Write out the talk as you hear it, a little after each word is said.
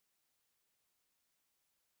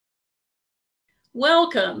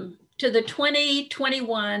Welcome to the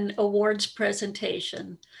 2021 awards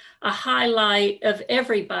presentation, a highlight of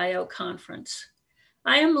every bio conference.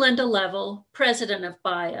 I am Linda Level, president of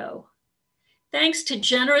Bio. Thanks to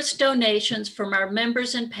generous donations from our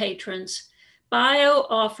members and patrons, Bio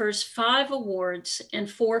offers 5 awards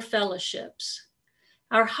and 4 fellowships.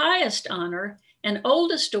 Our highest honor and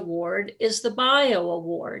oldest award is the Bio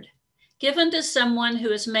Award, given to someone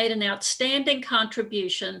who has made an outstanding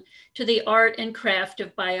contribution to the art and craft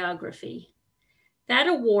of biography. That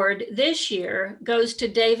award this year goes to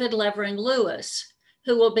David Levering Lewis,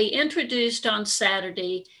 who will be introduced on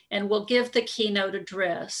Saturday and will give the keynote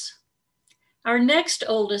address. Our next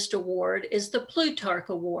oldest award is the Plutarch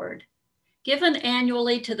Award, given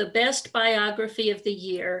annually to the best biography of the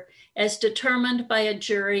year as determined by a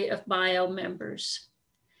jury of bio members.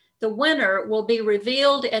 The winner will be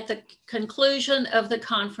revealed at the conclusion of the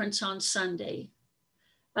conference on Sunday.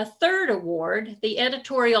 A third award, the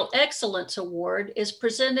Editorial Excellence Award, is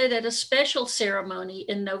presented at a special ceremony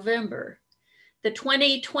in November. The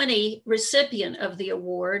 2020 recipient of the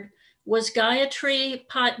award was Gayatri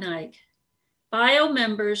Patnaik. Bio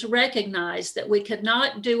members recognize that we could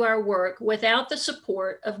not do our work without the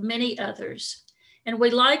support of many others, and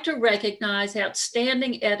we'd like to recognize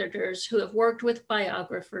outstanding editors who have worked with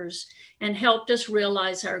biographers and helped us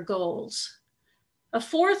realize our goals. A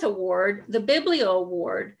fourth award, the Biblio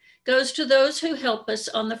Award, goes to those who help us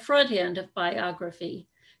on the front end of biography,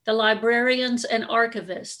 the librarians and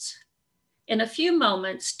archivists. In a few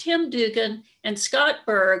moments, Tim Dugan and Scott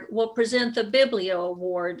Berg will present the Biblio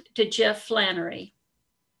Award to Jeff Flannery.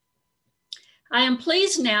 I am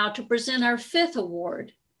pleased now to present our 5th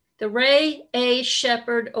award, the Ray A.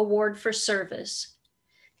 Shepard Award for Service.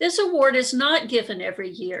 This award is not given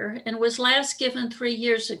every year and was last given 3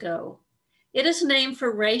 years ago. It is named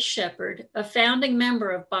for Ray Shepard, a founding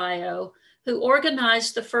member of Bio, who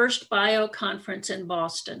organized the first Bio conference in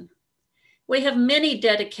Boston. We have many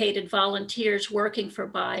dedicated volunteers working for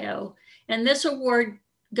Bio, and this award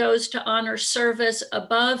goes to honor service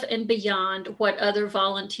above and beyond what other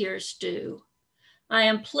volunteers do. I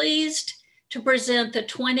am pleased to present the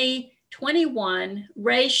 2021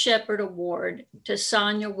 Ray Shepard Award to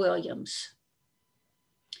Sonia Williams.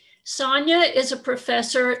 Sonia is a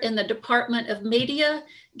professor in the Department of Media,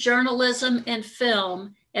 Journalism, and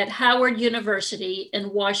Film at Howard University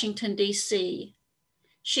in Washington, D.C.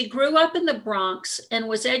 She grew up in the Bronx and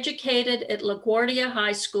was educated at LaGuardia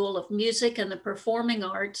High School of Music and the Performing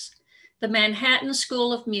Arts, the Manhattan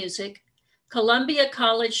School of Music, Columbia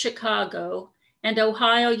College Chicago, and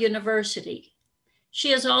Ohio University. She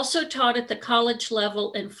has also taught at the college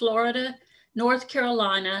level in Florida, North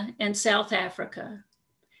Carolina, and South Africa.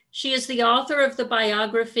 She is the author of the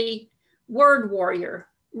biography Word Warrior,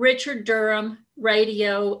 Richard Durham,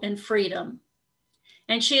 Radio, and Freedom.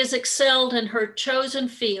 And she has excelled in her chosen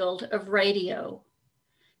field of radio.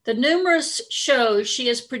 The numerous shows she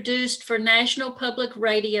has produced for National Public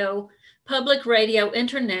Radio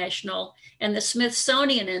International, and the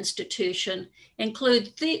Smithsonian Institution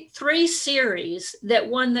include 3 series that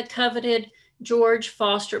won the coveted George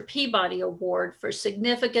Foster Peabody Award for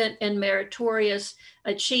significant and meritorious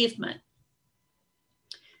achievement.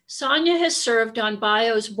 Sonia has served on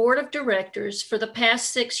Bio's board of directors for the past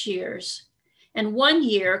 6 years, and 1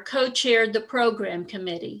 year co-chaired the program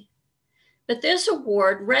committee. But this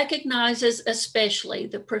award recognizes especially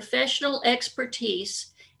the professional expertise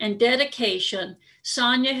and dedication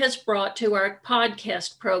Sonia has brought to our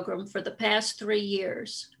podcast program for the past 3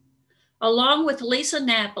 years. Along with Lisa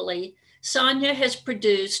Napoli, Sonia has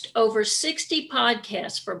produced over 60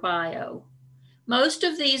 podcasts for Bio. Most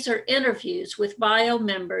of these are interviews with Bio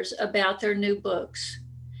members about their new books.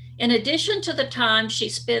 In addition to the time she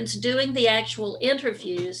spends doing the actual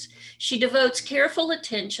interviews, she devotes careful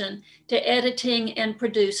attention to editing and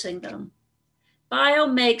producing them. Bio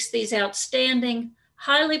makes these outstanding,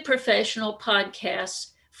 highly professional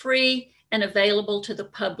podcasts free and available to the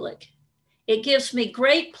public. It gives me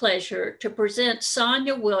great pleasure to present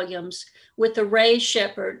Sonia Williams with the Ray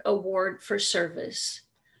Shepard Award for Service.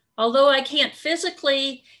 Although I can't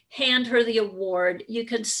physically hand her the award, you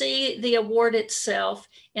can see the award itself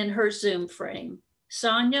in her Zoom frame.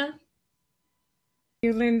 Sonia? Thank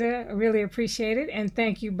you, Linda. I really appreciate it. And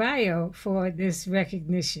thank you, Bio, for this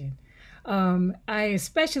recognition. I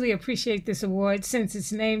especially appreciate this award since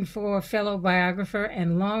it's named for fellow biographer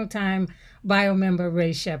and longtime Bio member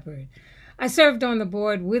Ray Shepard. I served on the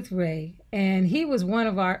board with Ray, and he was one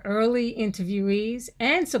of our early interviewees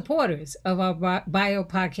and supporters of our Bio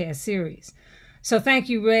podcast series. So thank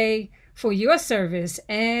you, Ray, for your service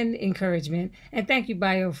and encouragement. And thank you,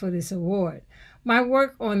 Bio, for this award. My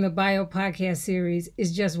work on the Bio podcast series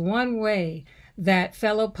is just one way that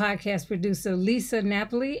fellow podcast producer Lisa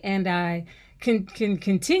Napoli and I can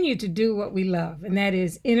continue to do what we love, and that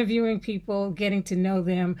is interviewing people, getting to know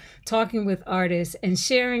them, talking with artists, and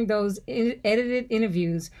sharing those edited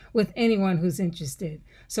interviews with anyone who's interested.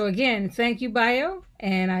 So again, thank you, Bio,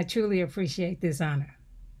 and I truly appreciate this honor.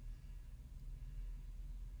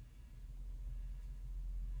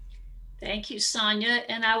 Thank you, Sonia.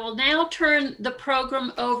 And I will now turn the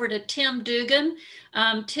program over to Tim Dugan.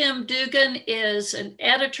 Tim Dugan is an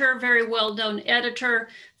editor, very well-known editor,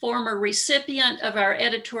 former recipient of our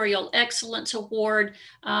Editorial Excellence Award.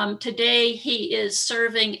 Today, he is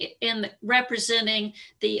serving representing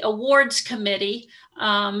the awards committee.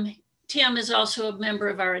 Tim is also a member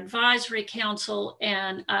of our advisory council,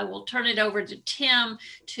 and I will turn it over to Tim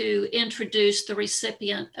to introduce the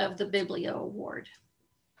recipient of the Biblio Award.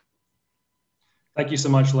 Thank you so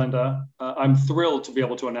much, Linda. I'm thrilled to be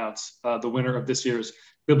able to announce the winner of this year's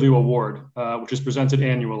Biblio Award, which is presented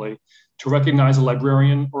annually to recognize a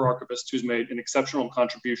librarian or archivist who's made an exceptional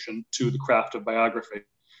contribution to the craft of biography.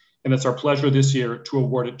 And it's our pleasure this year to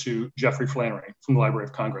award it to Jeffrey Flannery from the Library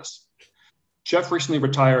of Congress. Jeff recently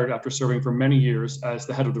retired after serving for many years as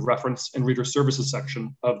the head of the Reference and Reader Services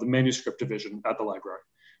section of the Manuscript Division at the library,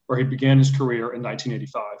 where he began his career in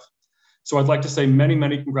 1985. So I'd like to say many,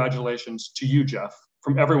 many congratulations to you, Jeff,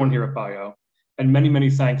 from everyone here at Bio, and many,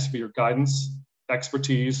 many thanks for your guidance,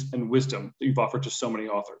 expertise, and wisdom that you've offered to so many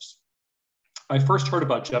authors. I first heard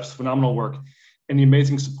about Jeff's phenomenal work and the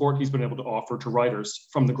amazing support he's been able to offer to writers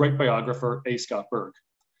from the great biographer A. Scott Berg.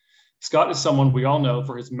 Scott is someone we all know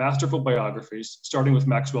for his masterful biographies, starting with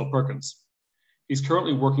Maxwell Perkins. He's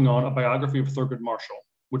currently working on a biography of Thurgood Marshall,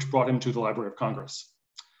 which brought him to the Library of Congress.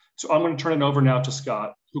 So I'm going to turn it over now to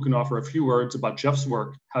Scott, who can offer a few words about Jeff's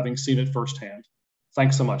work, having seen it firsthand.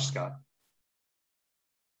 Thanks so much, Scott.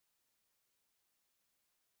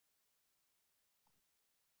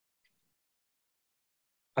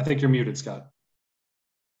 I think you're muted, Scott.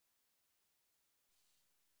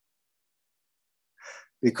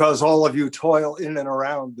 Because all of you toil in and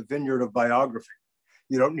around the vineyard of biography,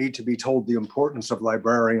 you don't need to be told the importance of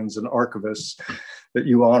librarians and archivists that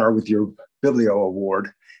you honor with your Biblio Award.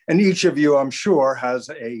 And each of you, I'm sure, has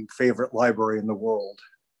a favorite library in the world.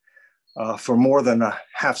 For more than a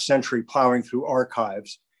half century plowing through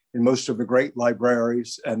archives in most of the great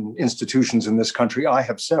libraries and institutions in this country, I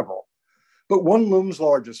have several. But one looms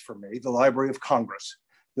largest for me, the Library of Congress,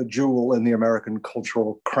 the jewel in the American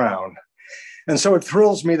cultural crown. And so it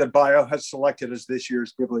thrills me that Bio has selected as this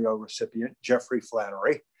year's Biblio recipient, Jeffrey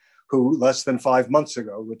Flannery, who less than 5 months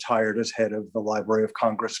ago retired as head of the Library of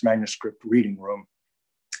Congress Manuscript Reading Room.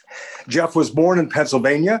 Jeff was born in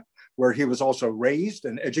Pennsylvania, where he was also raised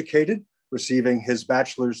and educated, receiving his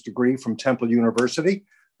bachelor's degree from Temple University,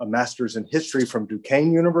 a master's in history from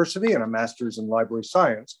Duquesne University, and a master's in library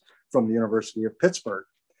science from the University of Pittsburgh,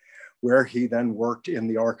 where he then worked in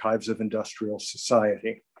the archives of industrial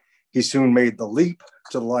society. He soon made the leap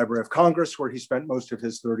to the Library of Congress, where he spent most of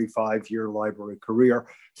his 35-year library career,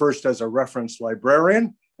 first as a reference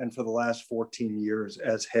librarian, and for the last 14 years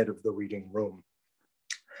as head of the reading room.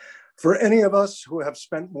 For any of us who have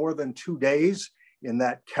spent more than 2 days in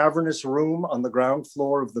that cavernous room on the ground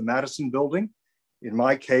floor of the Madison building, in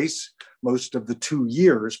my case, most of the 2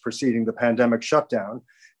 years preceding the pandemic shutdown,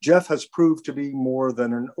 Jeff has proved to be more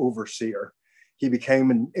than an overseer. He became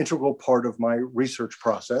an integral part of my research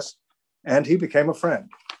process, and he became a friend.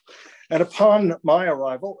 And upon my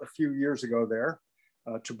arrival a few years ago there,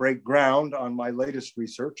 to break ground on my latest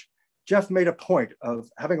research, Jeff made a point of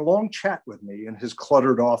having a long chat with me in his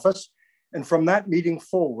cluttered office. And from that meeting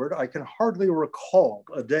forward, I can hardly recall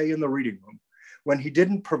a day in the reading room when he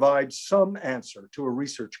didn't provide some answer to a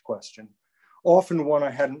research question, often one I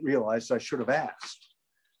hadn't realized I should have asked.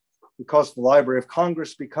 Because the Library of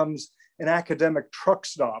Congress becomes an academic truck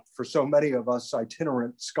stop for so many of us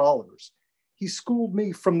itinerant scholars, he schooled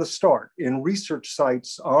me from the start in research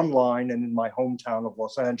sites online and in my hometown of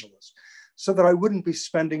Los Angeles, so that I wouldn't be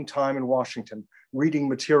spending time in Washington reading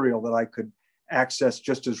material that I could access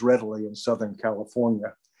just as readily in Southern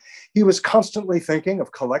California. He was constantly thinking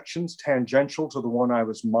of collections tangential to the one I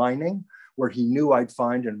was mining, where he knew I'd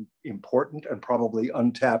find an important and probably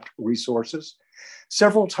untapped resources.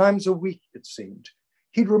 Several times a week, it seemed,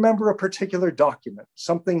 he'd remember a particular document,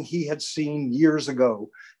 something he had seen years ago,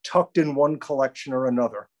 tucked in one collection or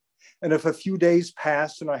another. And if a few days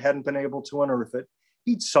passed and I hadn't been able to unearth it,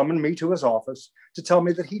 he'd summon me to his office to tell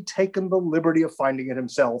me that he'd taken the liberty of finding it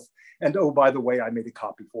himself. And oh, by the way, I made a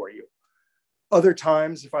copy for you. Other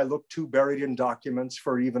times, if I looked too buried in documents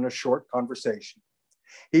for even a short conversation,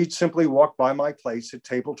 he'd simply walk by my place at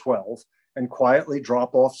table 12 and quietly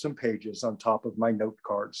drop off some pages on top of my note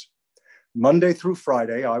cards. Monday through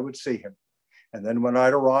Friday, I would see him. And then when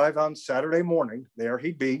I'd arrive on Saturday morning, there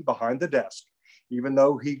he'd be behind the desk, even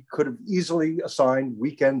though he could have easily assigned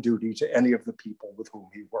weekend duty to any of the people with whom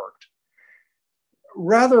he worked.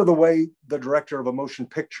 Rather the way the director of a motion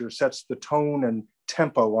picture sets the tone and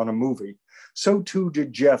tempo on a movie, so too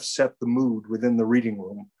did Jeff set the mood within the reading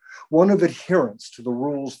room, one of adherence to the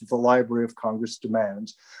rules that the Library of Congress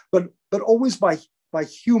demands, but always by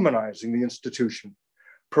humanizing the institution,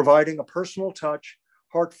 providing a personal touch,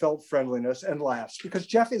 heartfelt friendliness, and laughs, because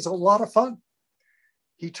Jeff is a lot of fun.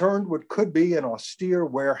 He turned what could be an austere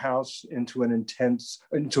warehouse into an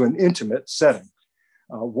intimate setting,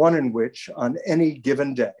 one in which on any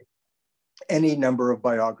given day, any number of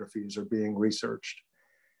biographies are being researched.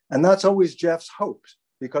 And that's always Jeff's hope,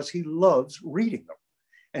 because he loves reading them.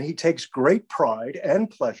 And he takes great pride and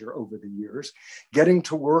pleasure over the years getting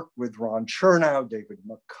to work with Ron Chernow, David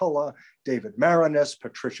McCullough, David Marinus,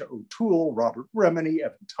 Patricia O'Toole, Robert Remini,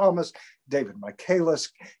 Evan Thomas, David Michaelis,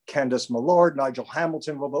 Candace Millard, Nigel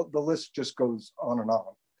Hamilton. Well, the list just goes on and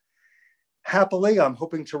on. Happily, I'm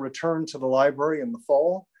hoping to return to the library in the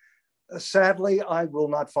fall. Sadly, I will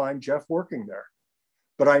not find Jeff working there.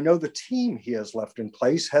 But I know the team he has left in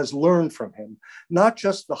place has learned from him, not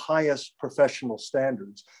just the highest professional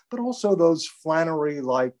standards, but also those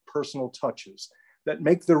Flannery-like personal touches that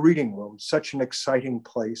make the reading room such an exciting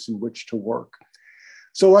place in which to work.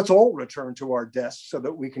 So let's all return to our desks so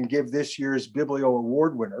that we can give this year's Biblio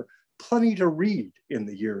Award winner plenty to read in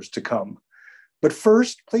the years to come. But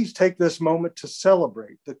first, please take this moment to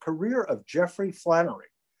celebrate the career of Jeffrey Flannery,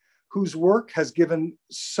 whose work has given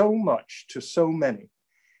so much to so many,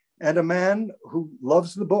 and a man who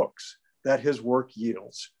loves the books that his work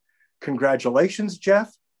yields. Congratulations,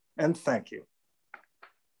 Jeff, and thank you.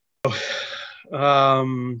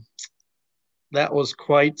 That was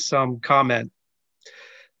quite some comment.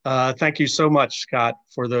 Thank you so much, Scott,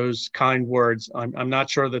 for those kind words. I'm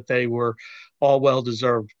not sure that they were all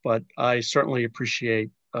well-deserved, but I certainly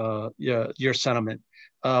appreciate your sentiment.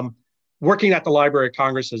 Working at the Library of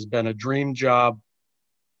Congress has been a dream job.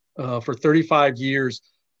 For 35 years,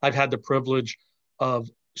 I've had the privilege of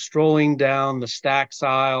strolling down the stacks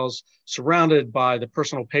aisles, surrounded by the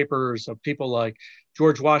personal papers of people like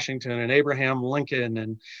George Washington and Abraham Lincoln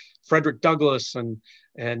and Frederick Douglass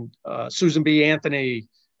and Susan B. Anthony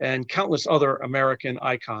and countless other American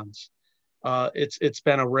icons. It's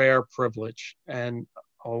been a rare privilege and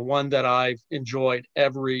one that I've enjoyed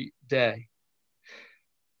every day.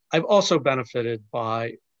 I've also benefited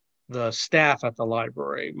by the staff at the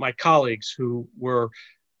library, my colleagues who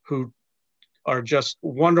are just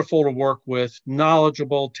wonderful to work with,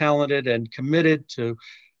 knowledgeable, talented, and committed to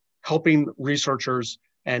helping researchers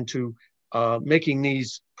and to making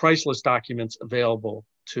these priceless documents available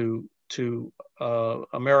to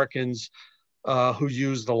Americans who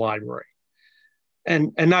use the library.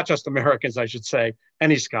 And not just Americans, I should say,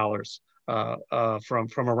 any scholars from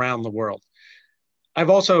around the world. I've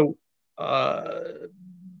also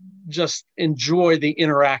just enjoy the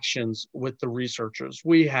interactions with the researchers.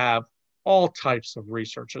 We have all types of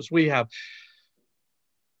researchers. We have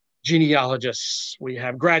genealogists, we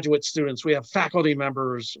have graduate students, we have faculty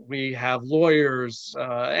members, we have lawyers,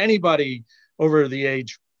 anybody over the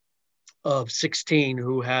age of 16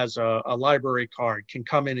 who has a library card can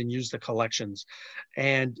come in and use the collections.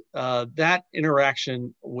 And that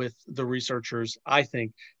interaction with the researchers, I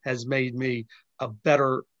think, has made me a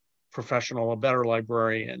better professional, a better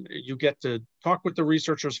librarian. You get to talk with the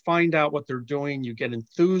researchers, find out what they're doing, you get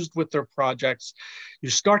enthused with their projects, you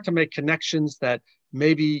start to make connections that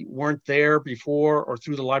maybe weren't there before or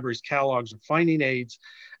through the library's catalogs of finding aids.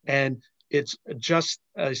 And it's just,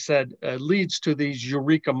 as I said, leads to these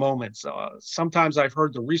eureka moments. Sometimes I've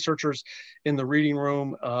heard the researchers in the reading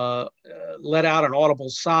room let out an audible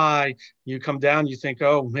sigh. You come down, you think,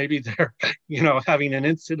 oh, maybe they're having an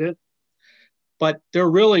incident. But they're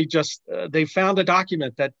really just, they found a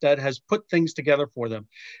document that has put things together for them.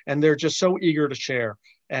 And they're just so eager to share.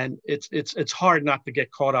 And it's hard not to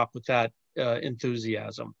get caught up with that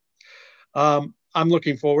enthusiasm. I'm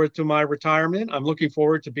looking forward to my retirement. I'm looking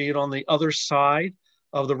forward to being on the other side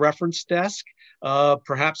of the reference desk.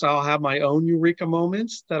 Perhaps I'll have my own eureka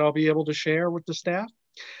moments that I'll be able to share with the staff.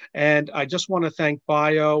 And I just want to thank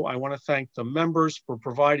Bio. I want to thank the members for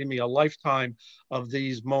providing me a lifetime of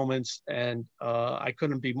these moments. And I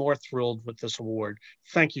couldn't be more thrilled with this award.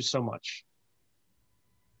 Thank you so much.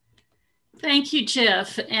 Thank you,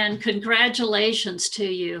 Jeff, and congratulations to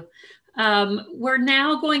you. We're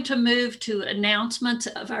now going to move to announcements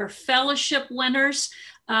of our fellowship winners,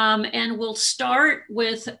 and we'll start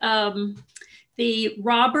with the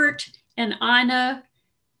Robert and Ina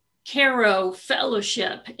Caro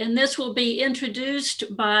Fellowship, and this will be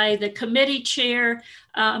introduced by the committee chair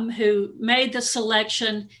who made the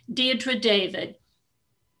selection, Deirdre David.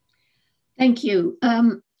 Thank you.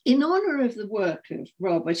 In honor of the work of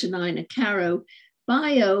Robert and Ina Caro,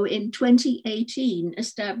 BIO in 2018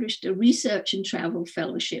 established a research and travel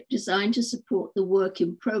fellowship designed to support the work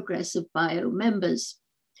in progress of BIO members.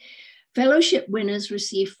 Fellowship winners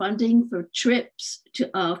receive funding for trips to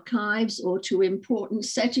archives or to important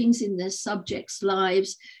settings in their subjects'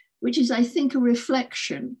 lives, which is, I think, a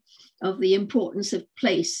reflection of the importance of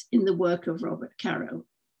place in the work of Robert Caro.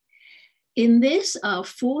 In this, our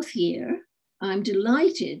 4th year, I'm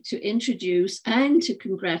delighted to introduce and to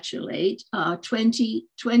congratulate our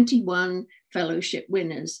 2021 fellowship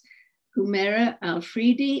winners, Humera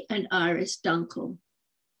Alfredi and Iris Dunkel.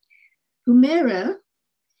 Humera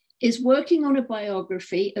is working on a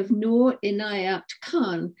biography of Noor Inayat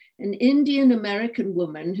Khan, an Indian-American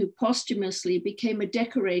woman who posthumously became a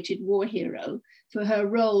decorated war hero for her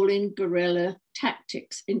role in guerrilla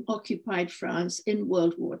tactics in occupied France in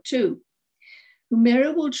World War II.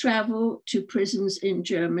 Humera will travel to prisons in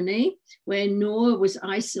Germany, where Noor was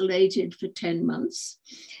isolated for 10 months.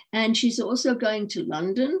 And she's also going to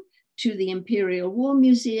London, to the Imperial War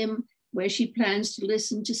Museum, where she plans to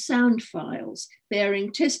listen to sound files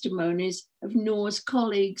bearing testimonies of Noor's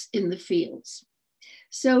colleagues in the fields.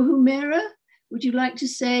 So Humera, would you like to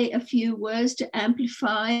say a few words to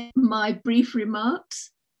amplify my brief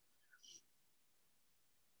remarks?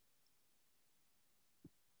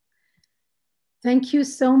 Thank you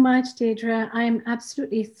so much, Deirdre. I am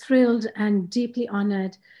absolutely thrilled and deeply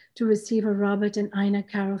honored to receive a Robert and Ina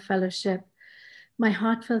Caro Fellowship. My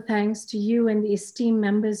heartfelt thanks to you and the esteemed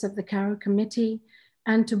members of the Caro Committee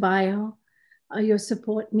and to BIO. Your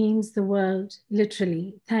support means the world,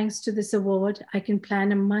 literally. Thanks to this award, I can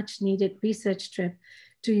plan a much needed research trip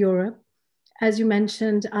to Europe. As you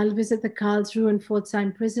mentioned, I'll visit the Karlsruhe and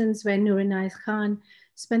Pforzheim prisons where Noor Inayat Khan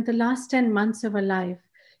spent the last 10 months of her life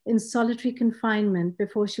in solitary confinement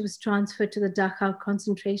before she was transferred to the Dachau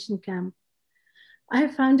concentration camp. I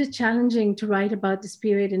have found it challenging to write about this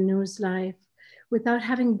period in Noor's life. Without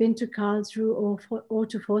having been to Karlsruhe or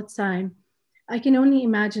to Pforzheim, I can only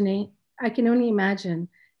imagine,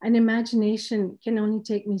 and imagination can only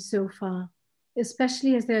take me so far,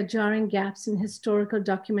 especially as there are jarring gaps in historical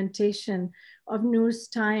documentation of Noor's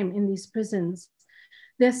time in these prisons.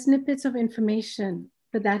 There are snippets of information,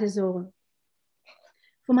 but that is all.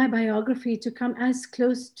 For my biography to come as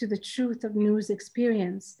close to the truth of Noor's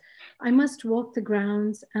experience, I must walk the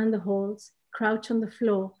grounds and the halls, crouch on the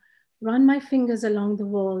floor, run my fingers along the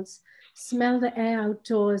walls, smell the air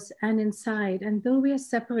outdoors and inside, and though we are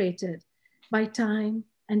separated by time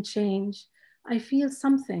and change, I feel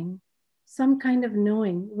something, some kind of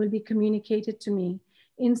knowing will be communicated to me,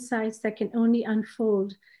 insights that can only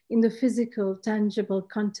unfold in the physical, tangible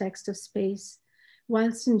context of space.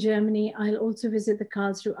 Whilst in Germany, I'll also visit the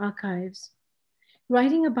Karlsruhe archives.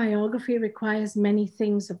 Writing a biography requires many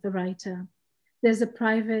things of the writer. There's a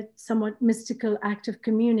private, somewhat mystical act of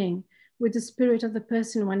communing with the spirit of the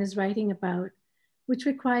person one is writing about, which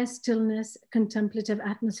requires stillness, contemplative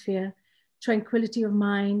atmosphere, tranquility of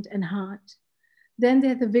mind and heart. Then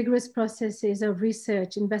there are the vigorous processes of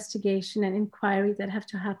research, investigation, and inquiry that have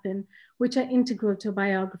to happen, which are integral to a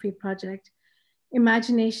biography project.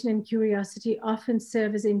 Imagination and curiosity often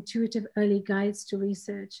serve as intuitive early guides to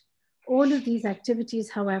research. All of these activities,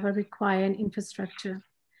 however, require an infrastructure.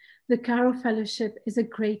 The Caro Fellowship is a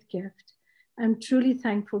great gift. I'm truly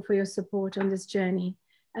thankful for your support on this journey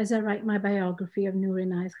as I write my biography of Noor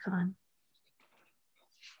Inayat Khan.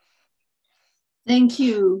 Thank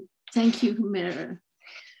you. Thank you, Humera.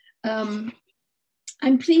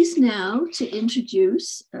 I'm pleased now to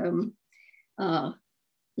introduce the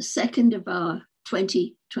second of our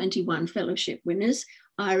 2021 fellowship winners,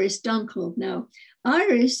 Iris Dunkel. Now,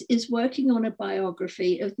 Iris is working on a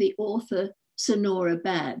biography of the author Sonora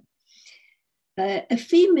Babb. A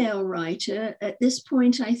female writer, at this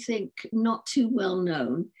point, I think not too well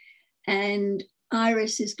known, and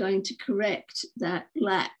Iris is going to correct that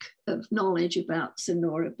lack of knowledge about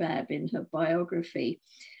Sonora Babb in her biography.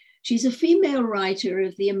 She's a female writer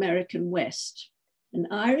of the American West, and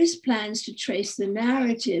Iris plans to trace the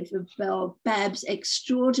narrative of Babb's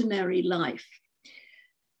extraordinary life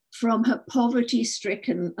from her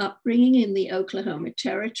poverty-stricken upbringing in the Oklahoma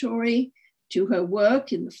Territory to her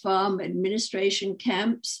work in the farm administration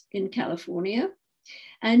camps in California,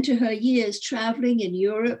 and to her years traveling in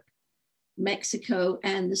Europe, Mexico,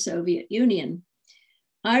 and the Soviet Union.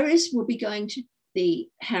 Iris will be going to the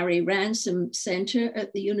Harry Ransom Center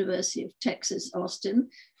at the University of Texas, Austin,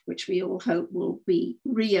 which we all hope will be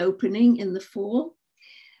reopening in the fall,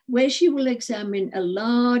 where she will examine a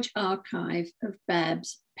large archive of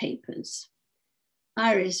Bab's papers.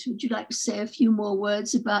 Iris, would you like to say a few more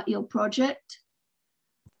words about your project?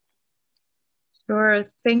 Sure.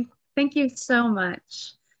 Thank you so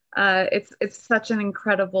much. It's such an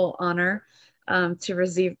incredible honor to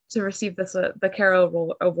receive this the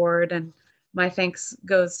Caro Award, and my thanks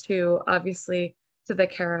goes to obviously to the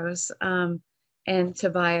Caros and to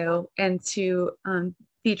Bio and to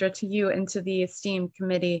Deidre, to you, and to the esteemed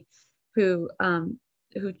committee who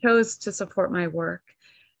chose to support my work.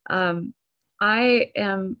 I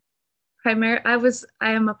am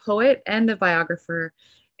a poet and a biographer,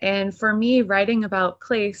 and for me, writing about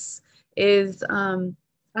place is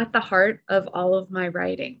at the heart of all of my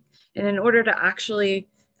writing. And in order to actually,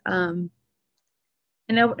 in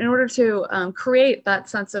order to create that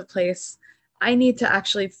sense of place, I need to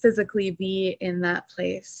actually physically be in that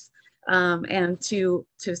place and to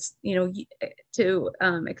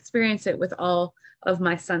experience it with all of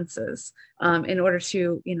my senses in order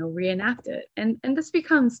to reenact it. And this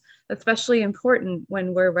becomes especially important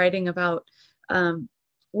when we're writing about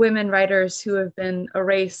women writers who have been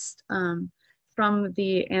erased from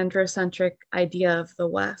the androcentric idea of the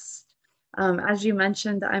West. As you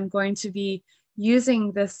mentioned, I'm going to be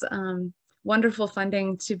using this wonderful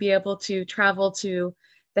funding to be able to travel to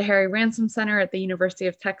the Harry Ransom Center at the University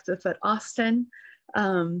of Texas at Austin,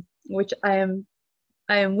 which I am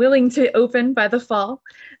willing to open by the fall,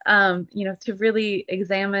 to really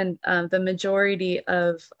examine the majority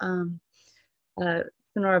of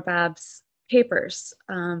Sonora Bab's papers.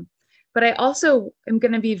 But I also am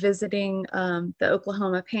going to be visiting the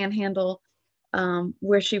Oklahoma Panhandle,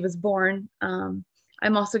 where she was born.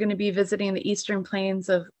 I'm also going to be visiting the Eastern Plains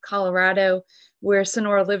of Colorado, where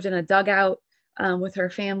Sonora lived in a dugout with her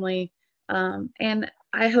family. And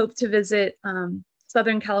I hope to visit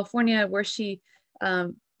Southern California, where she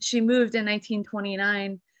moved in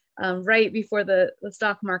 1929, right before the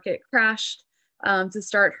stock market crashed, to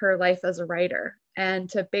start her life as a writer, and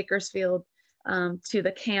to Bakersfield, to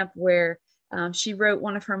the camp where she wrote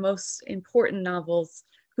one of her most important novels,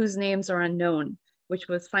 Whose Names Are Unknown, which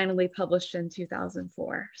was finally published in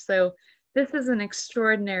 2004. So this is an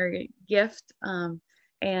extraordinary gift,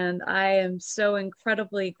 and I am so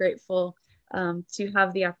incredibly grateful to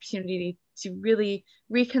have the opportunity to really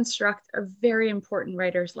reconstruct a very important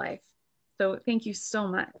writer's life. So thank you so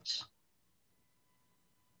much.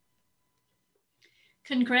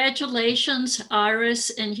 Congratulations, Iris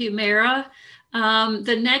and Humera.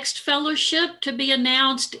 The next fellowship to be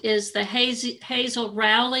announced is the Hazel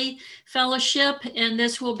Rowley Fellowship, and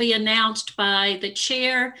this will be announced by the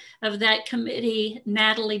chair of that committee,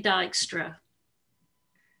 Natalie Dykstra.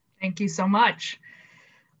 Thank you so much.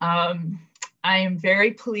 I am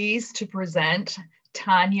very pleased to present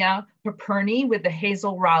Tanya Paperny with the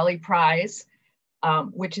Hazel Rowley Prize,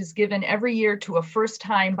 which is given every year to a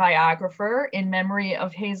first-time biographer in memory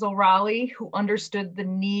of Hazel Rowley, who understood the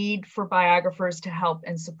need for biographers to help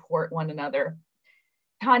and support one another.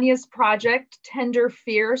 Tanya's project, Tender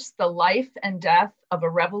Fierce, The Life and Death of a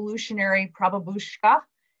Revolutionary Prababushka,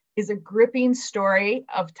 is a gripping story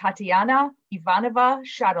of Tatiana Ivanova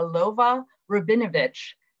Shadalova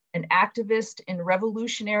Rabinovich, an activist in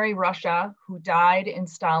revolutionary Russia who died in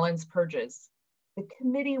Stalin's purges. The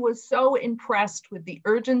committee was so impressed with the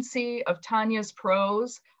urgency of Tanya's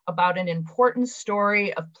prose about an important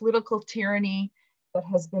story of political tyranny that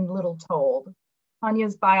has been little told.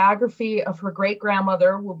 Tanya's biography of her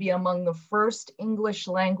great-grandmother will be among the first English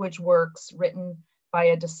language works written by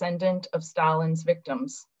a descendant of Stalin's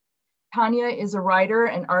victims. Tanya is a writer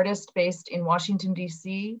and artist based in Washington,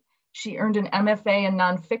 D.C. She earned an MFA in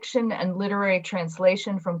nonfiction and literary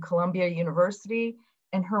translation from Columbia University,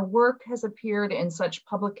 and her work has appeared in such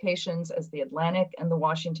publications as The Atlantic and The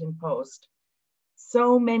Washington Post.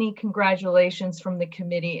 So many congratulations from the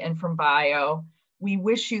committee and from Bio. We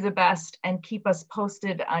wish you the best and keep us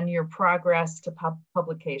posted on your progress to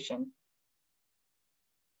publication.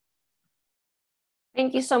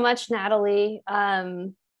 Thank you so much, Natalie.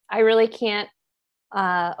 I really can't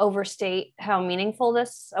overstate how meaningful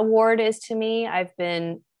this award is to me. I've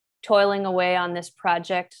been toiling away on this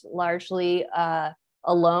project largely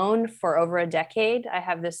alone for over a decade. I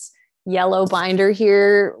have this yellow binder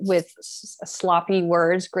here with sloppy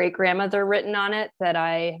words, great-grandmother written on it, that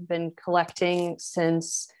I have been collecting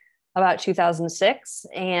since about 2006.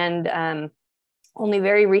 And only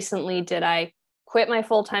very recently did I quit my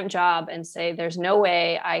full-time job and say, there's no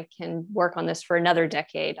way I can work on this for another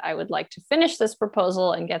decade. I would like to finish this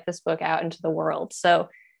proposal and get this book out into the world. So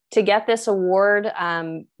to get this award,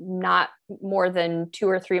 not more than 2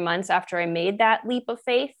 or 3 months after I made that leap of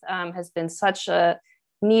faith, has been such a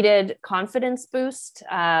needed confidence boost,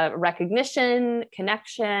 recognition,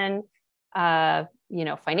 connection,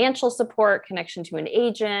 financial support, connection to an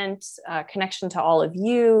agent, connection to all of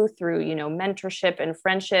you through, mentorship and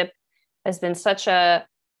friendship, has been such a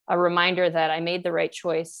reminder that I made the right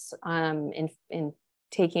choice in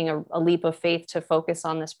taking a leap of faith to focus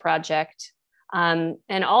on this project.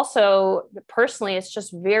 And also personally, it's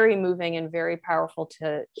just very moving and very powerful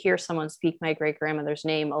to hear someone speak my great-grandmother's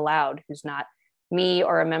name aloud, who's not me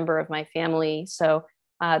or a member of my family. So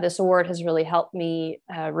this award has really helped me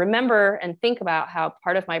remember and think about how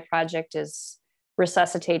part of my project is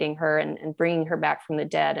resuscitating her and bringing her back from the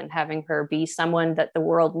dead and having her be someone that the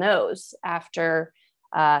world knows after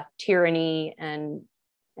tyranny and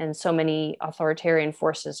so many authoritarian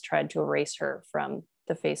forces tried to erase her from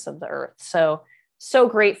the face of the earth. So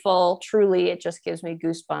grateful, truly. It just gives me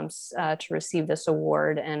goosebumps to receive this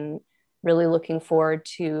award, and really looking forward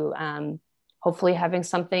to hopefully having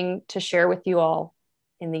something to share with you all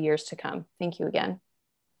in the years to come. Thank you again.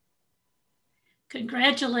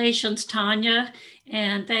 Congratulations, Tanya,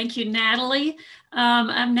 and thank you, Natalie.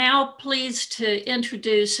 I'm now pleased to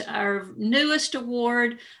introduce our newest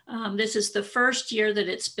award. This is the first year that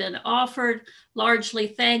it's been offered, largely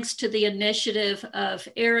thanks to the initiative of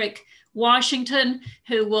Eric Washington,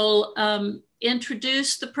 who will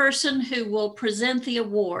introduce the person who will present the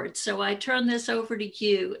award. So I turn this over to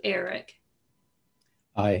you, Eric.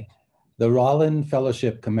 Hi. The Rollin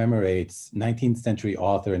Fellowship commemorates 19th century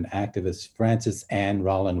author and activist Frances Ann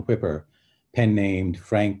Rollin Whipper, pen-named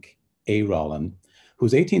Frank A. Rollin,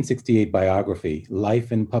 whose 1868 biography,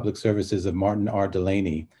 Life and Public Services of Martin R.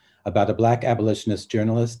 Delaney, about a Black abolitionist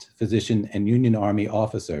journalist, physician, and Union Army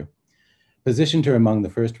officer, positioned her among the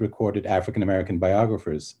first recorded African-American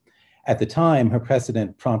biographers. At the time, her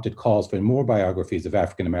precedent prompted calls for more biographies of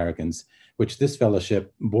African Americans, which this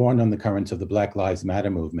fellowship, born on the currents of the Black Lives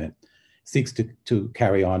Matter movement, seeks to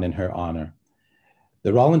carry on in her honor.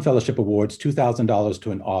 The Rollin Fellowship awards $2,000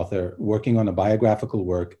 to an author working on a biographical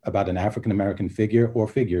work about an African-American figure or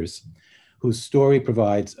figures whose story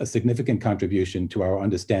provides a significant contribution to our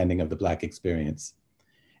understanding of the Black experience.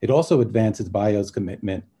 It also advances BIO's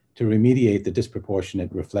commitment to remediate the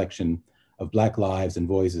disproportionate reflection of Black lives and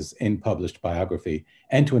voices in published biography,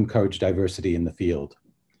 and to encourage diversity in the field.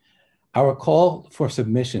 Our call for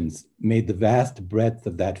submissions made the vast breadth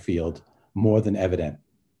of that field more than evident.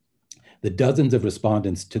 The dozens of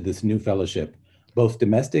respondents to this new fellowship, both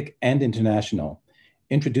domestic and international,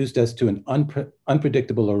 introduced us to an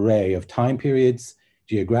unpredictable array of time periods,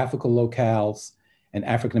 geographical locales, and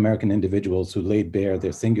African-American individuals who laid bare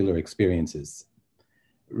their singular experiences.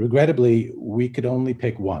 Regrettably, we could only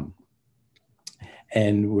pick one,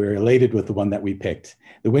 and we're elated with the one that we picked.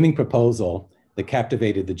 The winning proposal that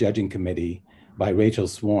captivated the judging committee by Rachel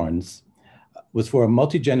Swarns was for a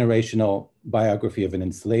multi-generational biography of an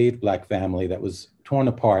enslaved Black family that was torn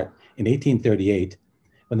apart in 1838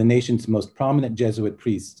 when the nation's most prominent Jesuit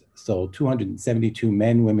priests sold 272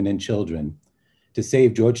 men, women, and children to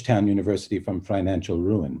save Georgetown University from financial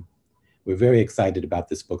ruin. We're very excited about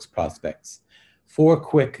this book's prospects. 4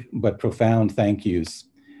 quick but profound thank yous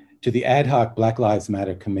to the ad hoc Black Lives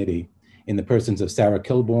Matter Committee in the persons of Sarah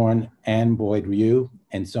Kilborn, Ann Boyd-Ryu,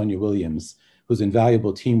 and Sonia Williams, whose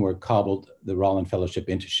invaluable teamwork cobbled the Rollin Fellowship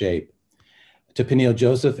into shape. To Peniel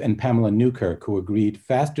Joseph and Pamela Newkirk, who agreed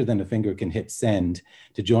faster than a finger can hit send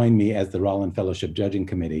to join me as the Rollin Fellowship Judging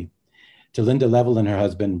Committee. To Linda Level and her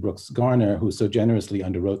husband, Brooks Garner, who so generously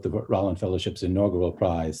underwrote the Rollin Fellowship's inaugural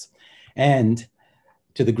prize. And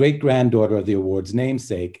to the great-granddaughter of the award's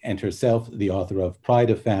namesake and herself the author of Pride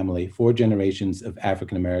of Family, 4 Generations of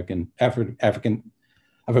American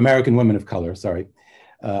Women of Color,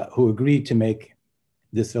 who agreed to make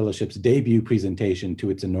this fellowship's debut presentation to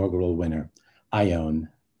its inaugural winner, Ione.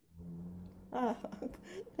 Oh,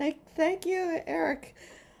 thank you, Eric.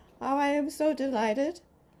 Oh, I am so delighted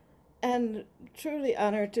and truly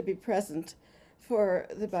honored to be present for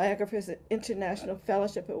the Biographers International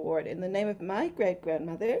Fellowship Award in the name of my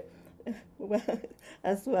great-grandmother,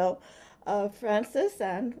 as well, Frances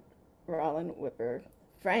Ann Rollin Whipper.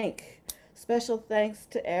 Frank, special thanks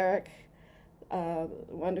to Eric,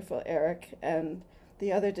 wonderful Eric, and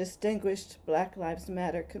the other distinguished Black Lives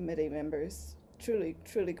Matter committee members. Truly,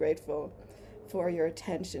 truly grateful for your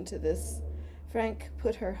attention to this. Frank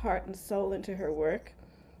put her heart and soul into her work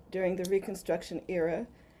during the Reconstruction era,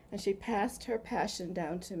 and she passed her passion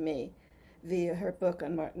down to me via her book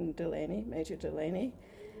on Martin Delaney, Major Delaney,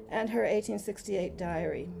 and her 1868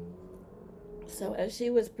 diary. So as she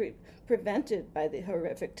was prevented by the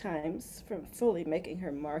horrific times from fully making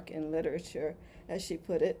her mark in literature, as she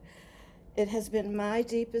put it, it has been my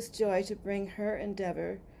deepest joy to bring her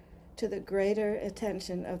endeavor to the greater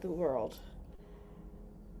attention of the world.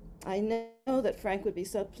 I know that Frank would be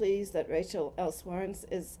so pleased that Rachel Elswarns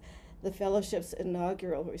is the fellowship's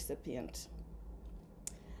inaugural recipient.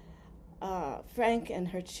 Frank and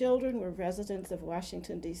her children were residents of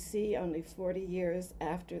Washington, D.C. only 40 years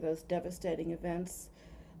after those devastating events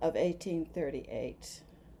of 1838.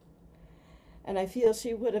 And I feel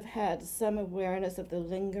she would have had some awareness of the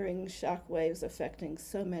lingering shockwaves affecting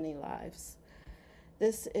so many lives.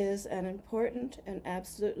 This is an important and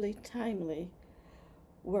absolutely timely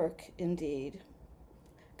work indeed.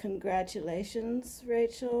 Congratulations,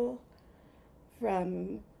 Rachel,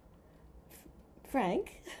 from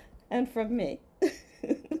Frank and from me.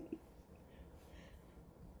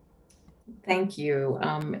 Thank you.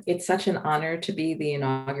 It's such an honor to be the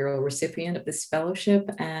inaugural recipient of this fellowship,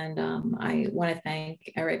 and I want to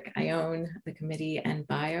thank Eric Ione, the committee, and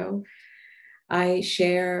Bio. I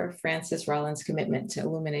share Frances Rollin's commitment to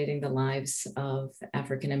illuminating the lives of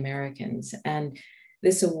African Americans, and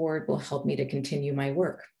this award will help me to continue my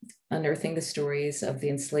work, unearthing the stories of the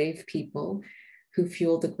enslaved people who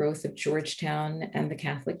fueled the growth of Georgetown and the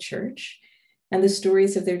Catholic Church, and the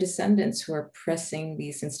stories of their descendants who are pressing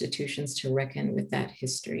these institutions to reckon with that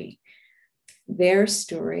history. Their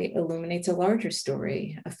story illuminates a larger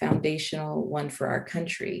story, a foundational one for our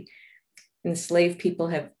country. Enslaved people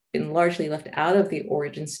have been largely left out of the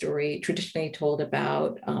origin story traditionally told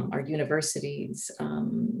about our universities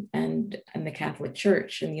and the Catholic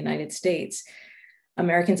Church in the United States.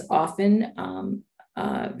 Americans often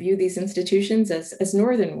view these institutions as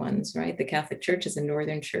northern ones, right? The Catholic Church is a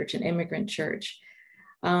northern church, an immigrant church.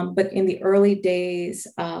 But in the early days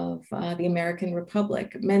of the American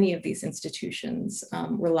Republic, many of these institutions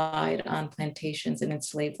relied on plantations and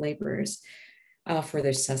enslaved laborers for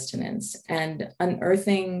their sustenance. And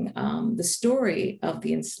unearthing the story of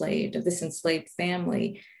this enslaved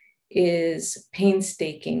family is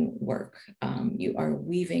painstaking work. You are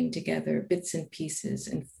weaving together bits and pieces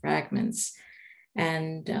and fragments,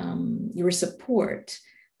 and your support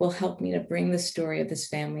will help me to bring the story of this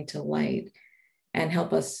family to light and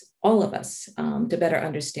help us, all of us, to better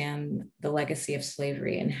understand the legacy of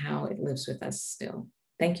slavery and how it lives with us still.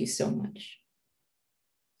 Thank you so much.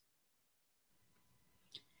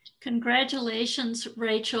 Congratulations,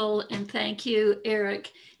 Rachel, and thank you,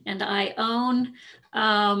 Eric and Ione.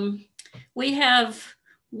 We have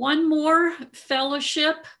one more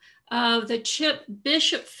fellowship. The Chip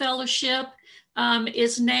Bishop Fellowship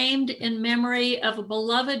is named in memory of a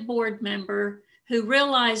beloved board member who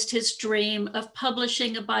realized his dream of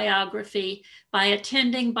publishing a biography by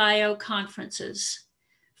attending bio conferences.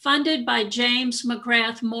 Funded by James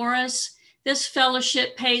McGrath Morris, this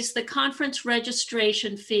fellowship pays the conference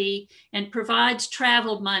registration fee and provides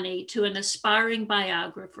travel money to an aspiring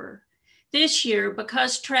biographer. This year,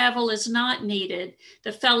 because travel is not needed,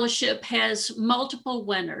 the fellowship has multiple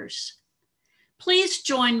winners. Please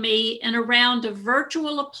join me in a round of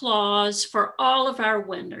virtual applause for all of our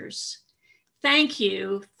winners. Thank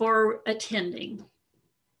you for attending.